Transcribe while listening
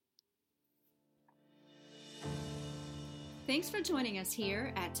Thanks for joining us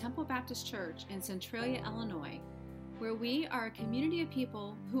here at Temple Baptist Church in Centralia, Illinois, where we are a community of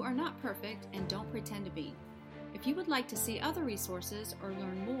people who are not perfect and don't pretend to be. If you would like to see other resources or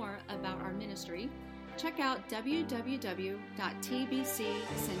learn more about our ministry, check out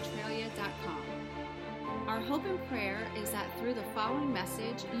www.tbccentralia.com. Our hope and prayer is that through the following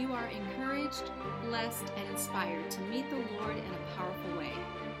message, you are encouraged, blessed, and inspired to meet the Lord in a powerful way.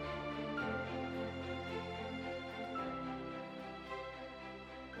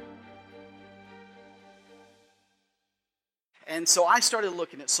 And so I started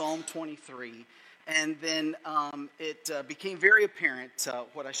looking at Psalm 23, and then it became very apparent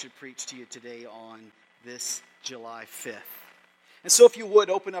what I should preach to you today on this July 5th. And so if you would,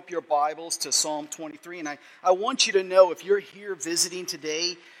 open up your Bibles to Psalm 23, and I want you to know, if you're here visiting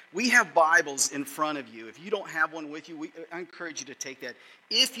today, we have Bibles in front of you. If you don't have one with you, I encourage you to take that.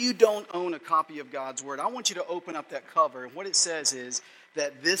 If you don't own a copy of God's Word, I want you to open up that cover, and what it says is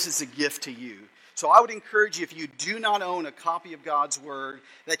that this is a gift to you. So I would encourage you, if you do not own a copy of God's Word,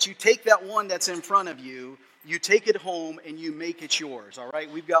 that you take that one that's in front of you, you take it home, and you make it yours, all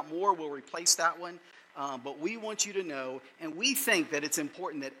right? We've got more. We'll replace that one. But we want you to know, and we think that it's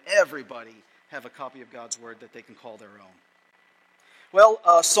important that everybody have a copy of God's Word that they can call their own. Well,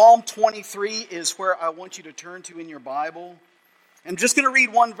 Psalm 23 is where I want you to turn to in your Bible. I'm just going to read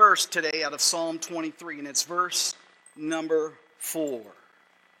one verse today out of Psalm 23, and it's verse number 4.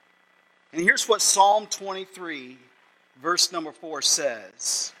 And here's what Psalm 23, verse number 4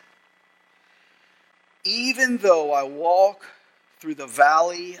 says. Even though I walk through the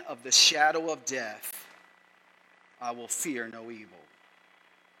valley of the shadow of death, I will fear no evil.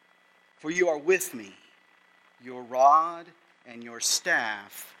 For you are with me, your rod and your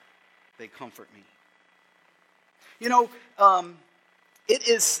staff, they comfort me. You know, it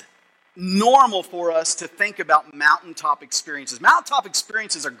is normal for us to think about mountaintop experiences. Mountaintop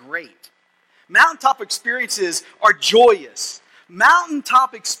experiences are great. Mountaintop experiences are joyous.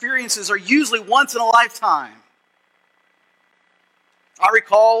 Mountaintop experiences are usually once in a lifetime. I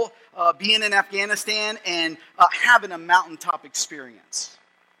recall being in Afghanistan and having a mountaintop experience.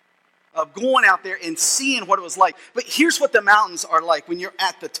 Of going out there and seeing what it was like. But here's what the mountains are like when you're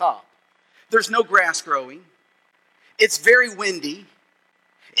at the top. There's no grass growing. It's very windy.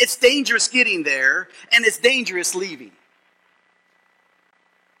 It's dangerous getting there, and it's dangerous leaving.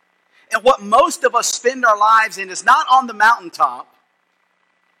 And what most of us spend our lives in is not on the mountaintop,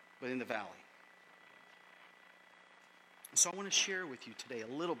 but in the valley. And so I want to share with you today a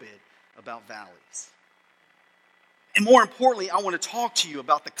little bit about valleys. And more importantly, I want to talk to you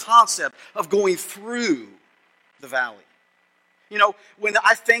about the concept of going through the valley. You know, when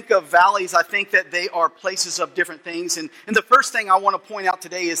I think of valleys, I think that they are places of different things. And the first thing I want to point out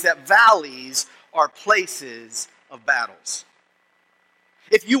today is that valleys are places of battles.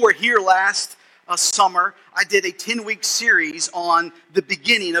 If you were here last summer, I did a 10-week series on the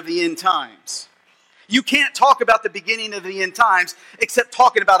beginning of the end times. You can't talk about the beginning of the end times except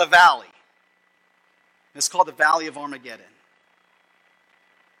talking about a valley. It's called the Valley of Armageddon.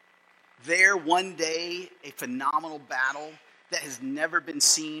 There, one day, a phenomenal battle that has never been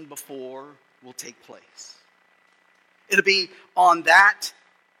seen before will take place. It'll be in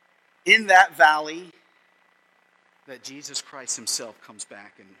that valley, that Jesus Christ himself comes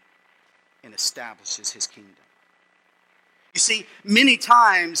back and establishes his kingdom. You see, many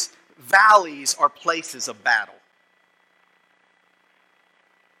times, valleys are places of battle.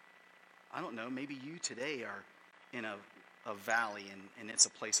 I don't know, maybe you today are in a valley and it's a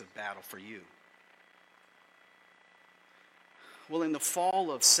place of battle for you. Well, in the fall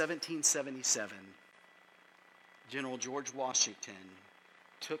of 1777, General George Washington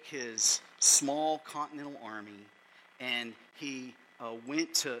took his small continental army and he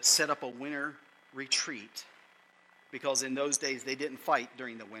went to set up a winter retreat, because in those days they didn't fight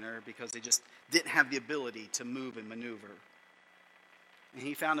during the winter because they just didn't have the ability to move and maneuver. And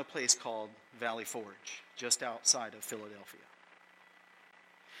he found a place called Valley Forge, just outside of Philadelphia.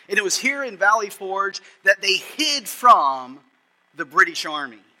 And it was here in Valley Forge that they hid from the British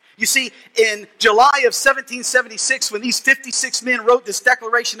Army. You see, in July of 1776, when these 56 men wrote this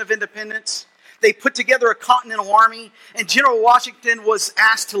Declaration of Independence, they put together a continental army, and General Washington was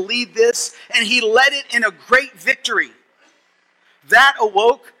asked to lead this, and he led it in a great victory. That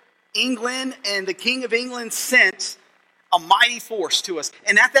awoke England, and the King of England sent a mighty force to us.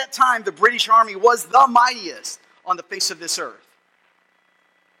 And at that time, the British Army was the mightiest on the face of this earth.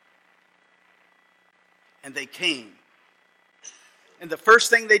 And they came. And the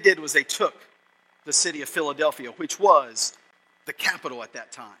first thing they did was they took the city of Philadelphia, which was the capital at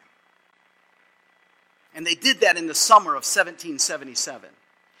that time. And they did that in the summer of 1777.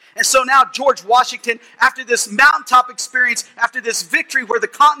 And so now George Washington, after this mountaintop experience, after this victory where the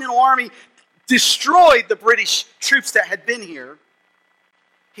Continental Army destroyed the British troops that had been here,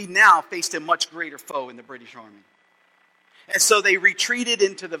 he now faced a much greater foe in the British Army. And so they retreated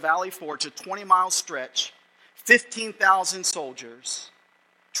into the Valley Forge, a 20-mile stretch, 15,000 soldiers,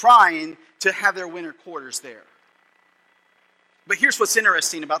 trying to have their winter quarters there. But here's what's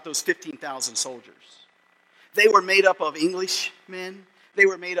interesting about those 15,000 soldiers. They were made up of Englishmen, they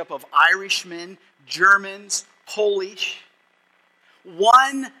were made up of Irishmen, Germans, Polish.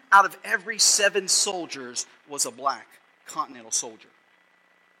 1 out of every 7 soldiers was a black Continental soldier.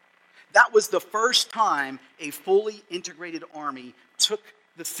 That was the first time a fully integrated army took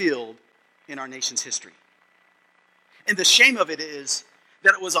the field in our nation's history. And the shame of it is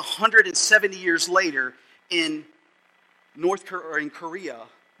that it was 170 years later in Korea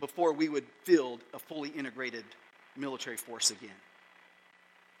before we would field a fully integrated military force again.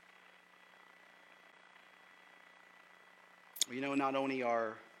 You know, not only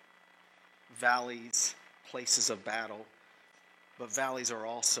are valleys places of battle, but valleys are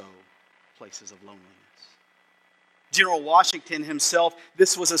also places of loneliness. General Washington himself,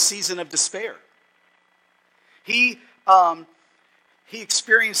 this was a season of despair. He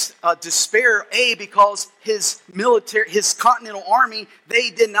experienced despair, because his Continental Army,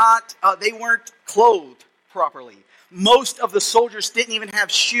 they weren't clothed properly. Most of the soldiers didn't even have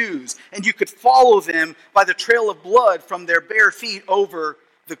shoes, and you could follow them by the trail of blood from their bare feet over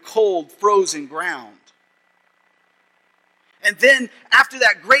the cold, frozen ground. And then after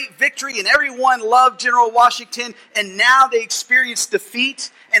that great victory, and everyone loved General Washington, and now they experienced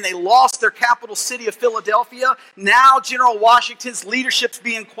defeat, and they lost their capital city of Philadelphia, now General Washington's leadership's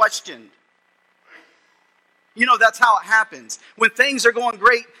being questioned. You know, that's how it happens. When things are going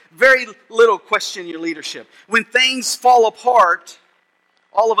great, very little question your leadership. When things fall apart,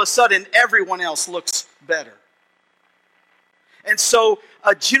 all of a sudden everyone else looks better. And so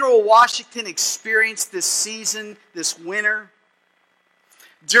General Washington experienced this season, this winter.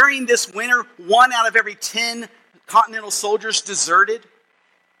 During this winter, 1 out of every 10 Continental soldiers deserted.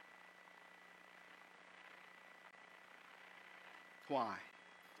 Why?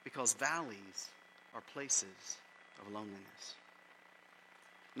 Because valleys are places of loneliness.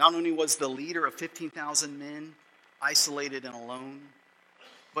 Not only was the leader of 15,000 men isolated and alone,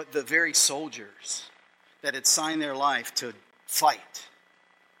 but the very soldiers that had signed their life to fight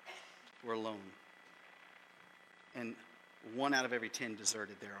were alone. And 1 out of every 10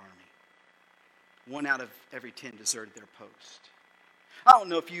 deserted their army. 1 out of every 10 deserted their post. I don't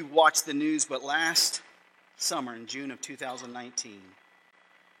know if you watched the news, but last summer in June of 2019,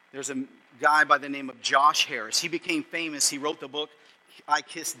 there's a guy by the name of Josh Harris. He became famous. He wrote the book, I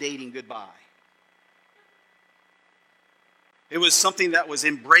Kissed Dating Goodbye. It was something that was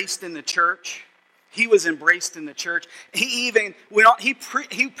embraced in the church. He was embraced in the church. He even went on, he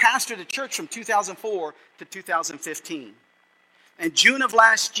pastored a church from 2004 to 2015. In June of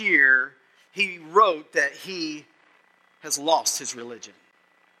last year, he wrote that he has lost his religion.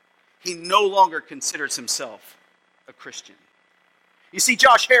 He no longer considers himself a Christian. You see,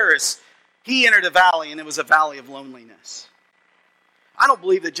 Josh Harris, he entered a valley, and it was a valley of loneliness. I don't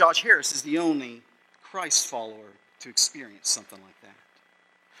believe that Josh Harris is the only Christ follower to experience something like that.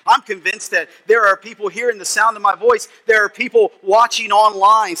 I'm convinced that there are people hearing the sound of my voice. There are people watching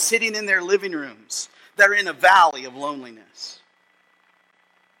online, sitting in their living rooms, that are in a valley of loneliness.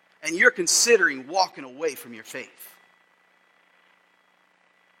 And you're considering walking away from your faith.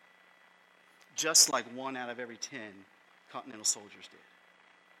 Just like 1 out of every 10 Continental soldiers did.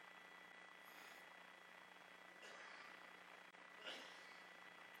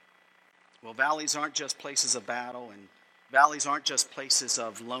 Well, valleys aren't just places of battle, and valleys aren't just places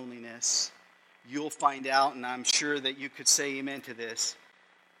of loneliness. You'll find out, and I'm sure that you could say amen to this,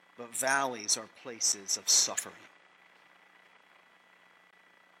 but valleys are places of suffering.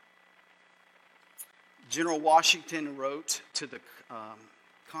 General Washington wrote to the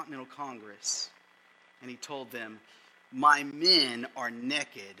Continental Congress, and he told them, "My men are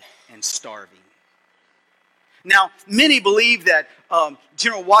naked and starving." Now, many believe that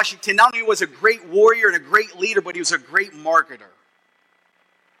General Washington not only was a great warrior and a great leader, but he was a great marketer.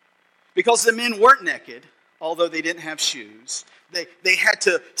 Because the men weren't naked, although they didn't have shoes. They had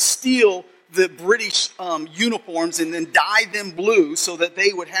to steal the British uniforms and then dye them blue so that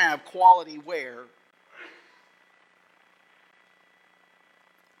they would have quality wear.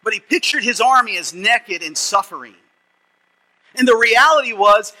 But he pictured his army as naked and suffering. And the reality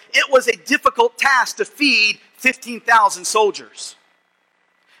was, it was a difficult task to feed 15,000 soldiers.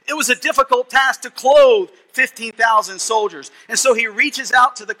 It was a difficult task to clothe 15,000 soldiers. And so he reaches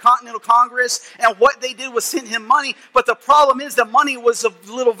out to the Continental Congress, and what they did was send him money. But the problem is the money was of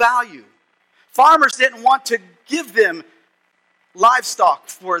little value. Farmers didn't want to give them livestock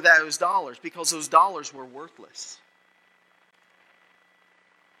for those dollars because those dollars were worthless.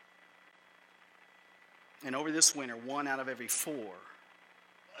 And over this winter, 1 out of every 4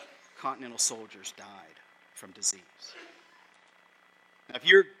 Continental soldiers died from disease. Now, if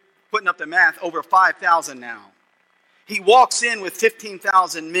you're putting up the math, over 5,000 now. He walks in with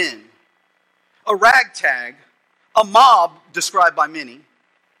 15,000 men, a ragtag, a mob described by many,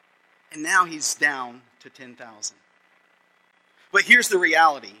 and now he's down to 10,000. But here's the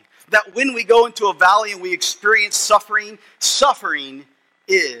reality, that when we go into a valley and we experience suffering, suffering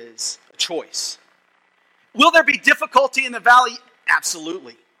is a choice. Will there be difficulty in the valley?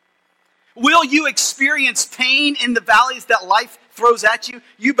 Absolutely. Will you experience pain in the valleys that life throws at you?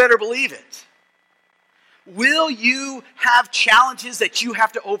 You better believe it. Will you have challenges that you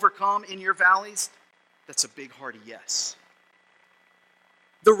have to overcome in your valleys? That's a big hearty yes.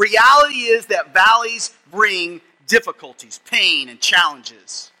 The reality is that valleys bring difficulties, pain, and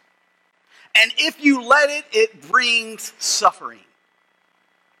challenges. And if you let it, it brings suffering.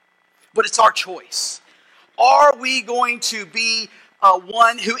 But it's our choice. Are we going to be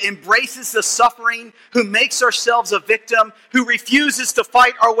one who embraces the suffering, who makes ourselves a victim, who refuses to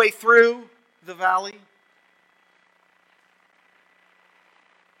fight our way through the valley?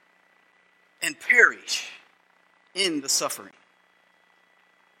 And perish in the suffering.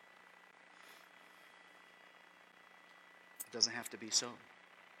 It doesn't have to be so.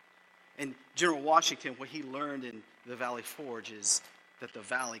 And General Washington, what he learned in the Valley Forge is that the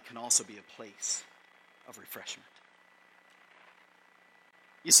valley can also be a place of refreshment.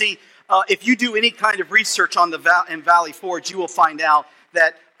 You see, if you do any kind of research on the Valley Forge, you will find out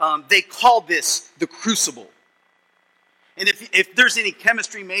that they call this the crucible. And if there's any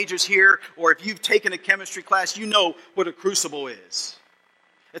chemistry majors here, or if you've taken a chemistry class, you know what a crucible is.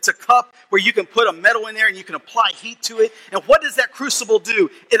 It's a cup where you can put a metal in there and you can apply heat to it. And what does that crucible do?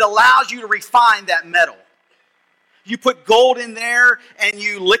 It allows you to refine that metal. You put gold in there and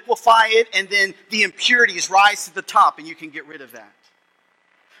you liquefy it, and then the impurities rise to the top and you can get rid of that.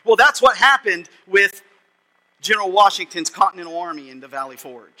 Well, that's what happened with General Washington's Continental Army in the Valley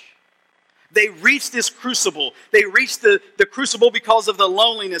Forge. They reached this crucible. They reached the crucible because of the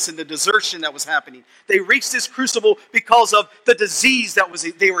loneliness and the desertion that was happening. They reached this crucible because of the disease that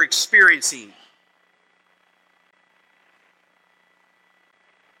they were experiencing.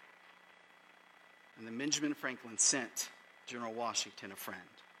 And then Benjamin Franklin sent General Washington a friend.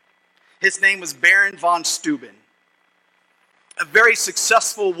 His name was Baron von Steuben, a very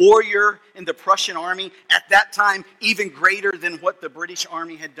successful warrior in the Prussian army, at that time even greater than what the British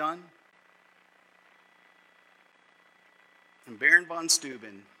army had done. And Baron von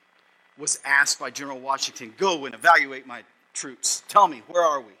Steuben was asked by General Washington, go and evaluate my troops. Tell me, where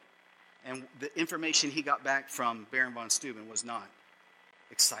are we? And the information he got back from Baron von Steuben was not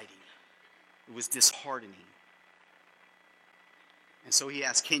exciting. It was disheartening. And so he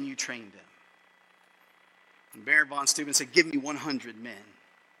asked, can you train them? And Baron von Steuben said, give me 100 men.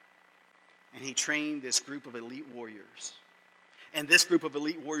 And he trained this group of elite warriors. And this group of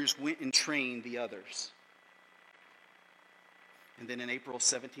elite warriors went and trained the others. And then in April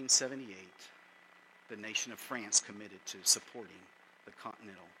 1778, the nation of France committed to supporting the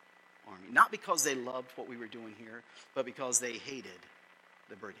Continental Army. Not because they loved what we were doing here, but because they hated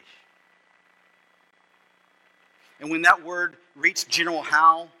the British. And when that word reached General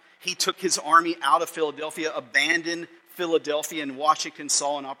Howe, he took his army out of Philadelphia, abandoned Philadelphia, and Washington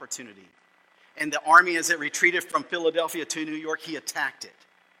saw an opportunity. And the army, as it retreated from Philadelphia to New York, he attacked it.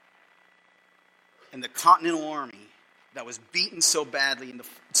 And the Continental Army that was beaten so badly in the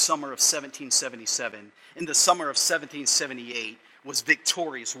summer of 1777, in the summer of 1778, was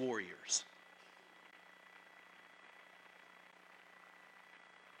victorious warriors.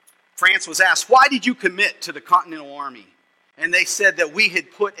 France was asked, why did you commit to the Continental Army? And they said that we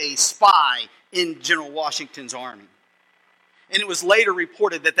had put a spy in General Washington's army. And it was later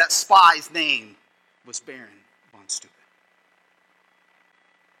reported that that spy's name was Baron von Steuben.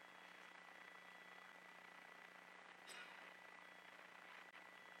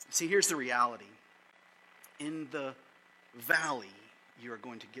 See, here's the reality. In the valley, you are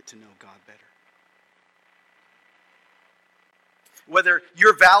going to get to know God better. Whether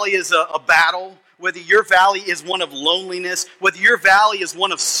your valley is a battle, whether your valley is one of loneliness, whether your valley is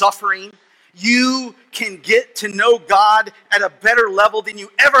one of suffering, you can get to know God at a better level than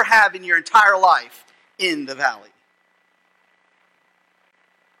you ever have in your entire life in the valley.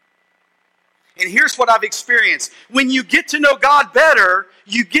 And here's what I've experienced. When you get to know God better,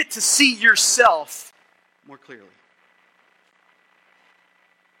 you get to see yourself more clearly.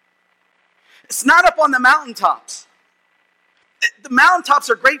 It's not up on the mountaintops. The mountaintops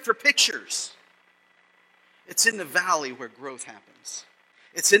are great for pictures. It's in the valley where growth happens.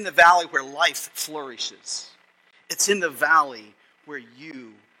 It's in the valley where life flourishes. It's in the valley where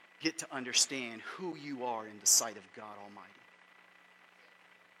you get to understand who you are in the sight of God Almighty.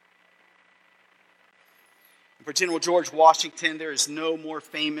 For General George Washington, there is no more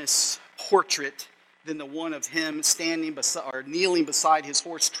famous portrait than the one of him standing beside or kneeling beside his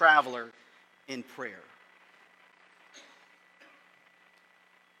horse Traveler in prayer.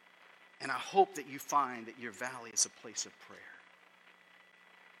 And I hope that you find that your valley is a place of prayer.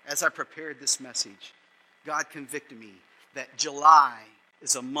 As I prepared this message, God convicted me that July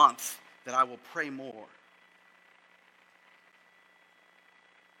is a month that I will pray more.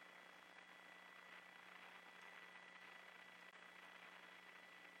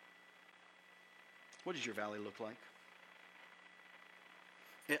 What does your valley look like?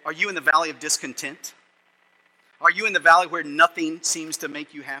 Are you in the valley of discontent? Are you in the valley where nothing seems to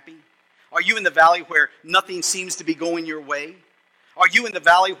make you happy? Are you in the valley where nothing seems to be going your way? Are you in the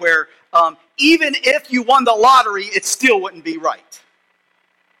valley where even if you won the lottery, it still wouldn't be right?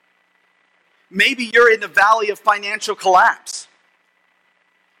 Maybe you're in the valley of financial collapse.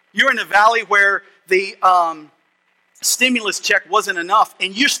 You're in the valley where the stimulus check wasn't enough,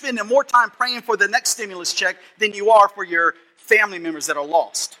 and you're spending more time praying for the next stimulus check than you are for your family members that are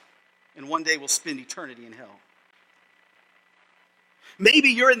lost and one day will spend eternity in hell. Maybe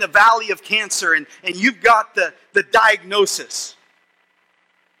you're in the valley of cancer and you've got the diagnosis.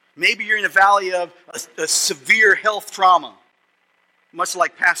 Maybe you're in the valley of a severe health trauma, much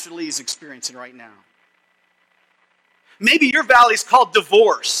like Pastor Lee is experiencing right now. Maybe your valley is called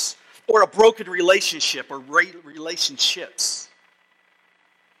divorce or a broken relationship or relationships.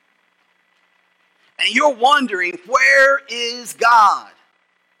 And you're wondering, where is God?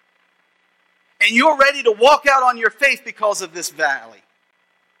 And you're ready to walk out on your faith because of this valley.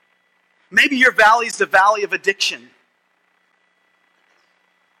 Maybe your valley is the valley of addiction.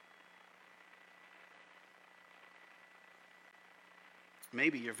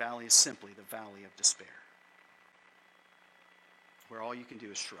 Maybe your valley is simply the valley of despair, where all you can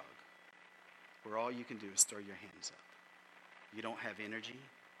do is shrug, where all you can do is throw your hands up. You don't have energy,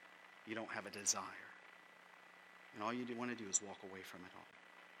 you don't have a desire, and all you want to do is walk away from it all.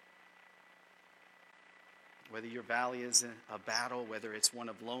 Whether your valley is a battle, whether it's one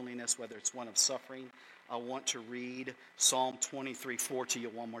of loneliness, whether it's one of suffering, I want to read Psalm 23:4 to you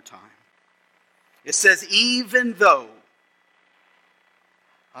one more time. It says, even though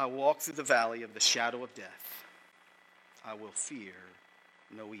I walk through the valley of the shadow of death, I will fear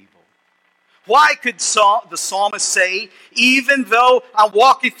no evil. Why could the psalmist say, even though I'm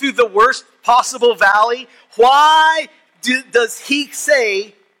walking through the worst possible valley, why does he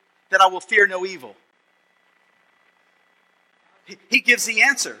say that I will fear no evil? He gives the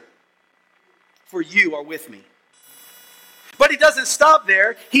answer. For you are with me. But he doesn't stop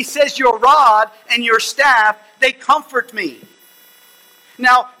there. He says, your rod and your staff, they comfort me.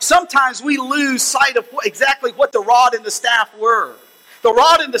 Now, sometimes we lose sight of exactly what the rod and the staff were. The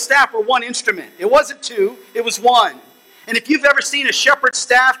rod and the staff were one instrument. It wasn't two, it was one. And if you've ever seen a shepherd's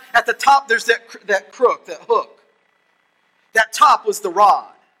staff, at the top there's that crook, that hook. That top was the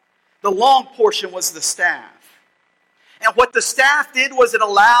rod. The long portion was the staff. And what the staff did was it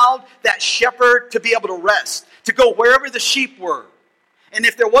allowed that shepherd to be able to rest, to go wherever the sheep were. And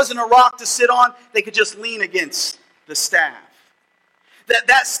if there wasn't a rock to sit on, they could just lean against the staff.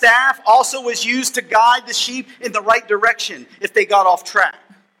 That staff also was used to guide the sheep in the right direction if they got off track.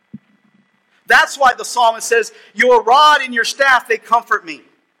 That's why the psalmist says, your rod and your staff, they comfort me.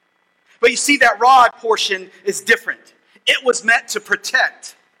 But you see, that rod portion is different. It was meant to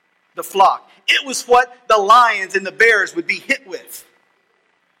protect the flock. It was what the lions and the bears would be hit with.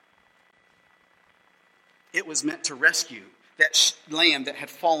 It was meant to rescue that lamb that had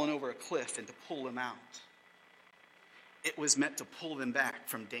fallen over a cliff and to pull them out. It was meant to pull them back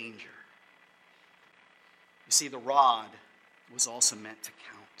from danger. You see, the rod was also meant to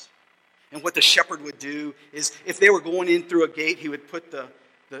count. And what the shepherd would do is, if they were going in through a gate, he would put the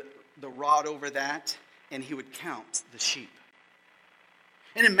rod over that, and he would count the sheep.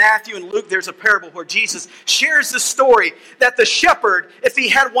 And in Matthew and Luke, there's a parable where Jesus shares the story that the shepherd, if he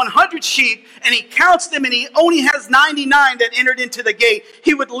had 100 sheep and he counts them and he only has 99 that entered into the gate,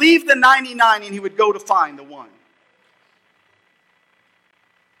 he would leave the 99 and he would go to find the one.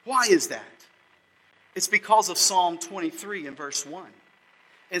 Why is that? It's because of Psalm 23 and verse 1.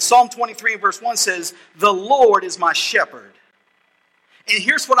 And Psalm 23 and verse 1 says, "The Lord is my shepherd." And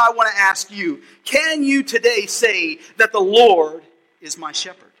here's what I want to ask you. Can you today say that the Lord is my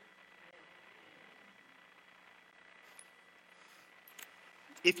shepherd?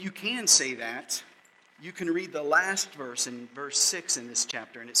 If you can say that, you can read the last verse in verse 6 in this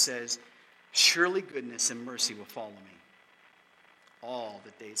chapter, and it says, "Surely goodness and mercy will follow me all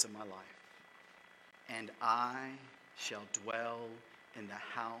the days of my life, and I shall dwell in the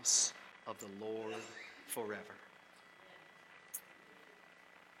house of the Lord forever."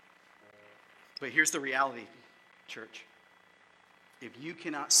 But here's the reality, church. If you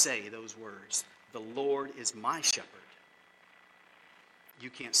cannot say those words, "The Lord is my shepherd," you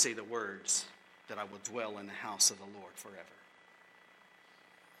can't say the words that "I will dwell in the house of the Lord forever."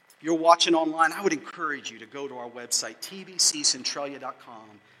 If you're watching online, I would encourage you to go to our website,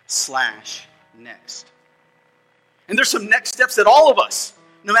 tbccentralia.com/next. And there's some next steps that all of us,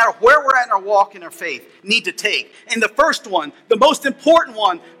 no matter where we're at in our walk in our faith, need to take. And the first one, the most important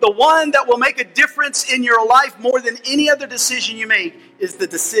one, the one that will make a difference in your life more than any other decision you make, is the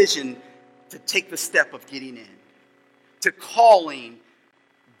decision to take the step of getting in, to calling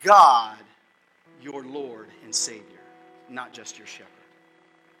God your Lord and Savior, not just your shepherd.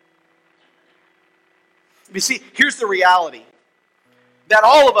 You see, here's the reality, that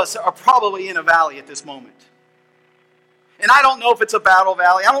all of us are probably in a valley at this moment. And I don't know if it's a battle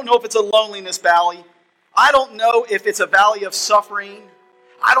valley. I don't know if it's a loneliness valley. I don't know if it's a valley of suffering.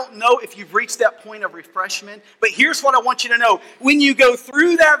 I don't know if you've reached that point of refreshment. But here's what I want you to know. When you go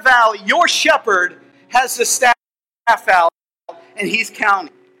through that valley, your shepherd has the staff out, and he's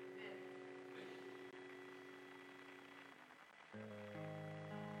counting.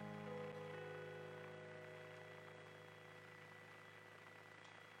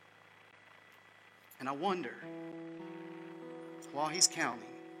 And I wonder, while he's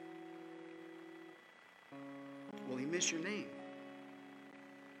counting, will he miss your name?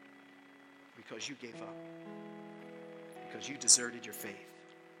 Because you gave up. Because you deserted your faith.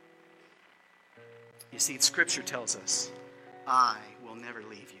 You see, Scripture tells us, "I will never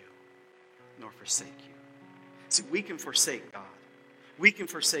leave you, nor forsake you." See, we can forsake God. We can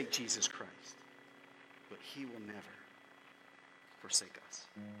forsake Jesus Christ. But he will never forsake us.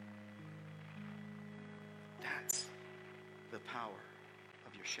 That's the power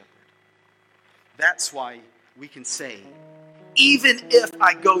of your shepherd. That's why we can say, "Even if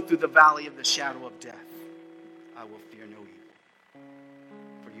I go through the valley of the shadow of death, I will fear no evil,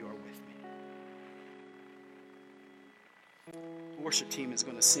 for you are with me." The worship team is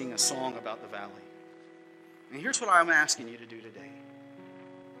going to sing a song about the valley. And here's what I'm asking you to do today.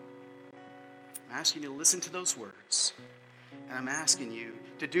 I'm asking you to listen to those words. And I'm asking you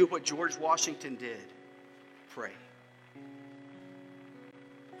to do what George Washington did. Pray.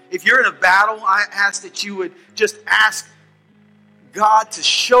 If you're in a battle, I ask that you would just ask God to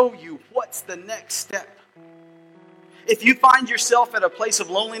show you what's the next step. If you find yourself at a place of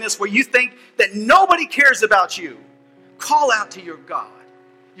loneliness where you think that nobody cares about you, call out to your God,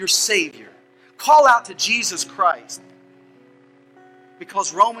 your Savior. Call out to Jesus Christ.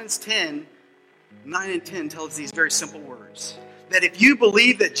 Because Romans 10:9 and 10 tells these very simple words. That if you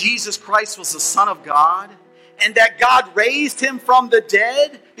believe that Jesus Christ was the Son of God, and that God raised him from the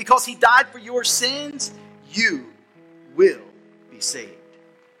dead because he died for your sins, you will be saved.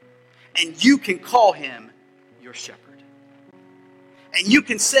 And you can call him your shepherd. And you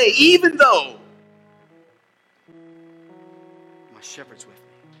can say, "Even though my shepherd's with me,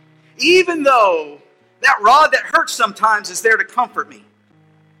 even though that rod that hurts sometimes is there to comfort me,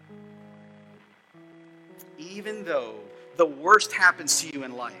 even though the worst happens to you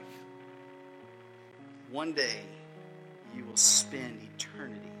in life, one day you will spend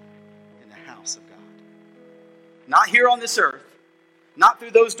eternity in the house of God. Not here on this earth, not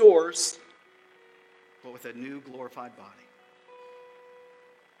through those doors, but with a new glorified body."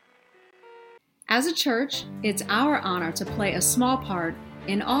 As a church, it's our honor to play a small part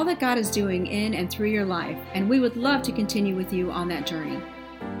in all that God is doing in and through your life, and we would love to continue with you on that journey.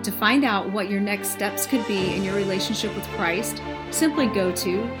 To find out what your next steps could be in your relationship with Christ, simply go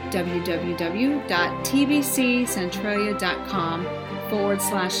to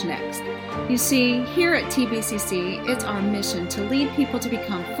www.tbccentralia.com/next. You see, here at TBCC, it's our mission to lead people to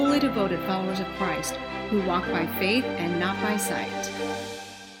become fully devoted followers of Christ who walk by faith and not by sight.